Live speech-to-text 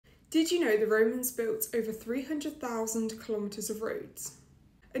Did you know the Romans built over 300,000 kilometres of roads?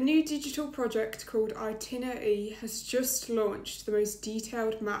 A new digital project called Itiner-e has just launched the most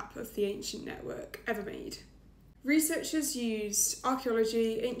detailed map of the ancient network ever made. Researchers used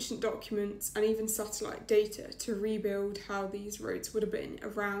archaeology, ancient documents, and even satellite data to rebuild how these roads would have been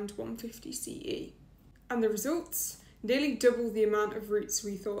around 150 CE. And the results? Nearly double the amount of routes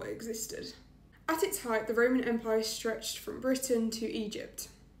we thought existed. At its height, the Roman Empire stretched from Britain to Egypt.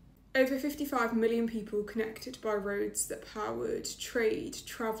 Over 55 million people connected by roads that powered trade,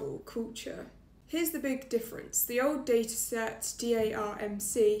 travel, culture. Here's the big difference. The old dataset,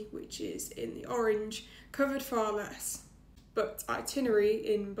 DARMC, which is in the orange, covered far less. But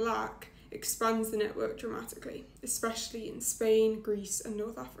Itiner-e, in black, expands the network dramatically, especially in Spain, Greece and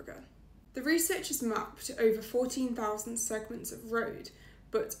North Africa. The researchers mapped over 14,000 segments of road,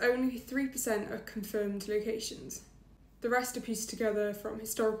 but only 3% are confirmed locations. The rest are pieced together from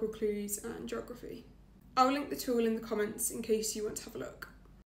historical clues and geography. I'll link the tool in the comments in case you want to have a look.